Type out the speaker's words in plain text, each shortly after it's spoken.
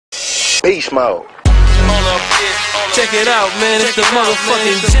Beast mode. Check it out, man. It's the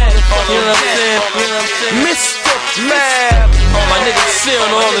motherfucking Jack. You know what I'm saying? Mr. Mab. My nigga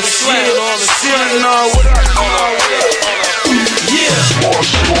Sealing all the shit. Sealing all what up? Yeah.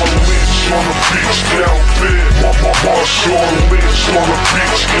 Marshawn Lynch on the beach down bed. Marshawn Lynch on the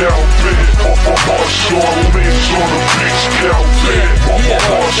beach down bed. Marshawn Lynch on the beach down bed.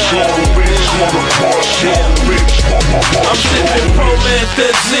 Marshawn Lynch on the Marshawn Lynch. I'm sipping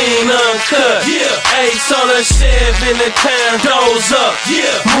promethazine uncut. Ace on a Chev in the town, doze up.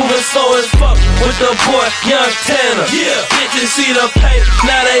 Moving slow as fuck with the boy Young Tanner. Bitches see the paper,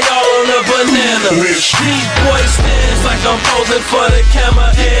 now they all on the banana. These boys stands like I'm posing for the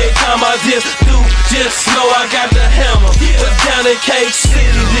camera. Every time I just know I got the hammer. But down in Cake City,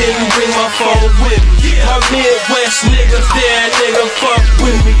 didn't bring my phone with me. My Midwest niggas there, nigga fuck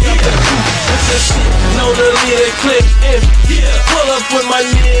with me. It's a shit, know the leader clip empty. Pull up with my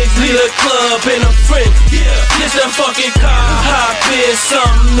niggas, lead a club in a friend. Get that fucking car, hop in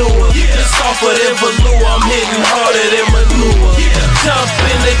something newer. Just off of them velour, I'm hitting harder than manure. Jump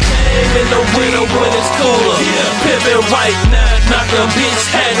in the game in the winter when it's cooler. Pimpin' white, knock a bitch,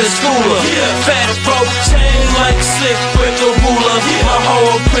 had the schooler. Fat folk chain like slick with the ruler. My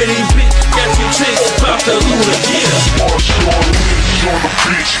whole pretty bitch got you chicks about to looter. Marshawn Lynch on the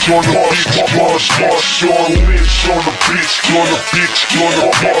beach, on the beach. Marshawn Lynch on the beach, on the beach.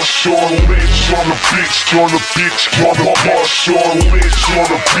 Marshawn Lynch on the beach, on the beach. Marshawn Lynch on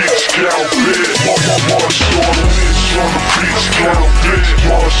the beach down bed. Marshawn Lynch on the beach down bed.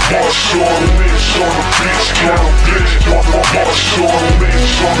 Marshawn Lynch on the beach down bed. Marshawn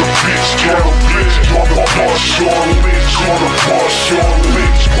Lynch on the beach down bed. Marshawn Lynch on the Marshawn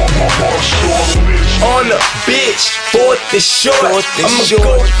Lynch. Marshawn Lynch on the bitch, fourth is short. I'm a good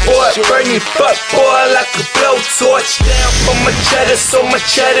boy, burning fuck boy like a blowtorch. Down for my cheddar, so my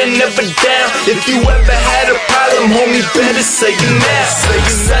cheddar never down. If you ever had a problem, homie, better say you now.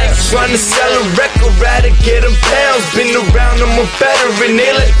 Saints trying to sell a record, rather get them pounds. Been around, I'm a veteran, they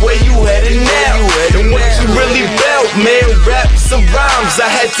like where you headed now. And what you really about, man, raps and rhymes. I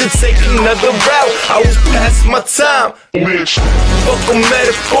had to take another route, I was past my time. Fuck a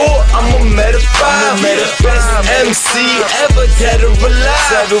metaphor, I'm a metaphor. Best MC ever, dead or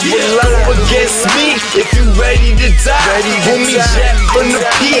alive. Go against me if you ready to die. Homie Jack from the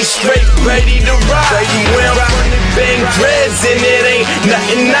P, straight ready to ride. Where I'm running bang dreads and it ain't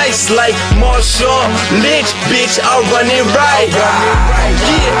nothing nice like Marshawn Lynch, bitch, I run it right.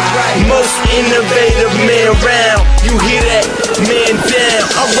 Yeah, most innovative man round. You hear that, man down,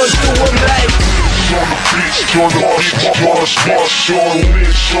 I run through him like on the beach, on the beach. Marshawn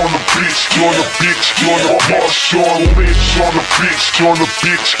Lynch on the beach, on the beach. Marshawn Lynch on the beach, on the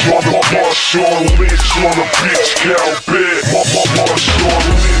beach. Marshawn Lynch on the beach, down bed. Marshawn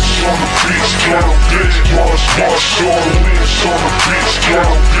Lynch on the beach, down bed. Marshawn Lynch on the beach,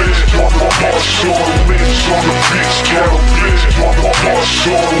 down bed. Marshawn Lynch on the beach, down bed.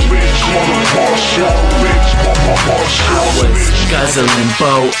 Marshawn Lynch on the Marshawn Lynch. I was guzzling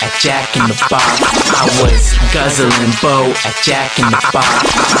Bo at Jack in the Box. I was guzzling Bo at Jack in the Box.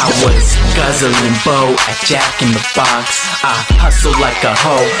 I was guzzling Bo at Jack in the Box. I hustle like a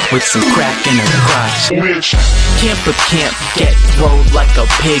hoe with some crack in her crotch. Camper can't get rolled like a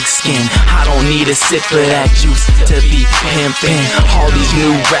pigskin. I don't need a sip of that juice to be pimpin'. All these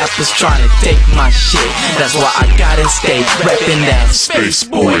new rappers trying to take my shit. That's why I gotta stay reppin' that Space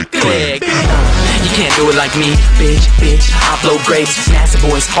Boy click. You can't do it like me, bitch. I blow grapes. NASA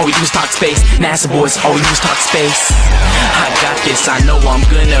boys, all we do is talk space. NASA boys, all we do is talk space. I got this, I know I'm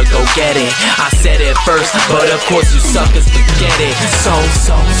gonna go get it. I said it first, but of course you suckers forget it. So,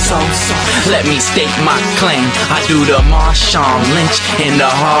 let me state my claim. I do the Marshawn Lynch in the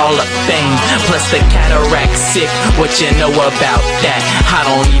Hall of Fame. Plus the cataract sick, what you know about that? I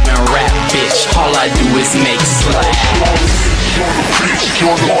don't even rap, bitch. All I do is make slaps. On the beach,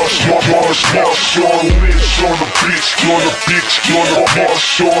 on the Marshawn Lynch on the beach, on the beach.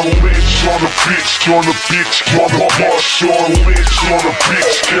 Marshawn Lynch on the beach, on the beach. Marshawn Lynch on the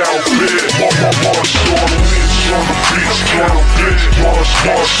beach, down bed. Marshawn Lynch on the beach, down bed.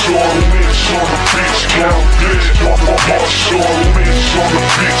 Marshawn Lynch on the beach, down bed. Marshawn Lynch on the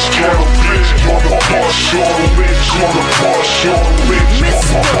beach, down bed. Marshawn Lynch on the Marshawn Lynch.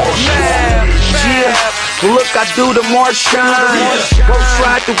 Look, I do the Marshawn. Ghost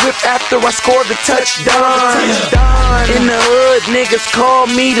ride the whip after I score the touchdown. In the hood, niggas call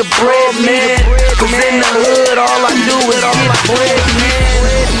me the bread man. Cause in the hood, all I do is get bread,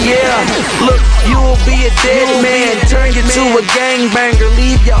 man. Yeah, look, you'll be a dead man. Turn you to a gangbanger,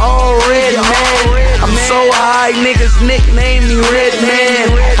 leave you all red, man. I'm so high, niggas nickname me Red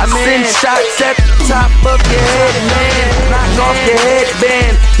Man. I send shots at the top of your head, man. Knock off your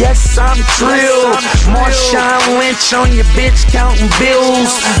headband. Yes, I'm trill. Marshawn Lynch on your bitch counting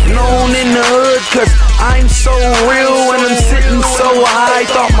bills. Known in the hood cause I'm so real. And I'm sitting so high,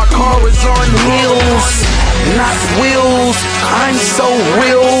 thought my car was on heels, not wheels. I'm so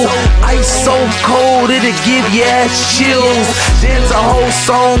real, ice so cold it'll give you ass chills. Dance a whole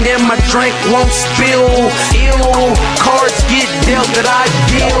song and my drink won't spill. Ill cards get dealt that I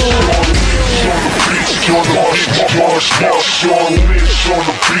deal. Marshawn Lynch on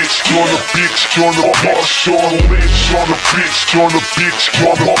the bitch, on the bitch, on the Marshawn Lynch on the bitch, on the bitch,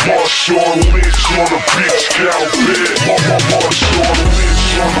 on the Marshawn Lynch on the bitch, cow bed. Marshawn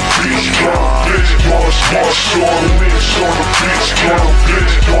Lynch on the bitch, cow bed. Marshawn Lynch on the bitch, cow bed.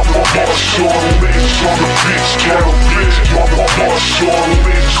 Marshawn Lynch on the bitch, cow bed. Marshawn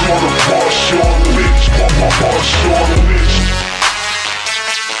Lynch on the Marshawn Lynch, Marshawn Lynch.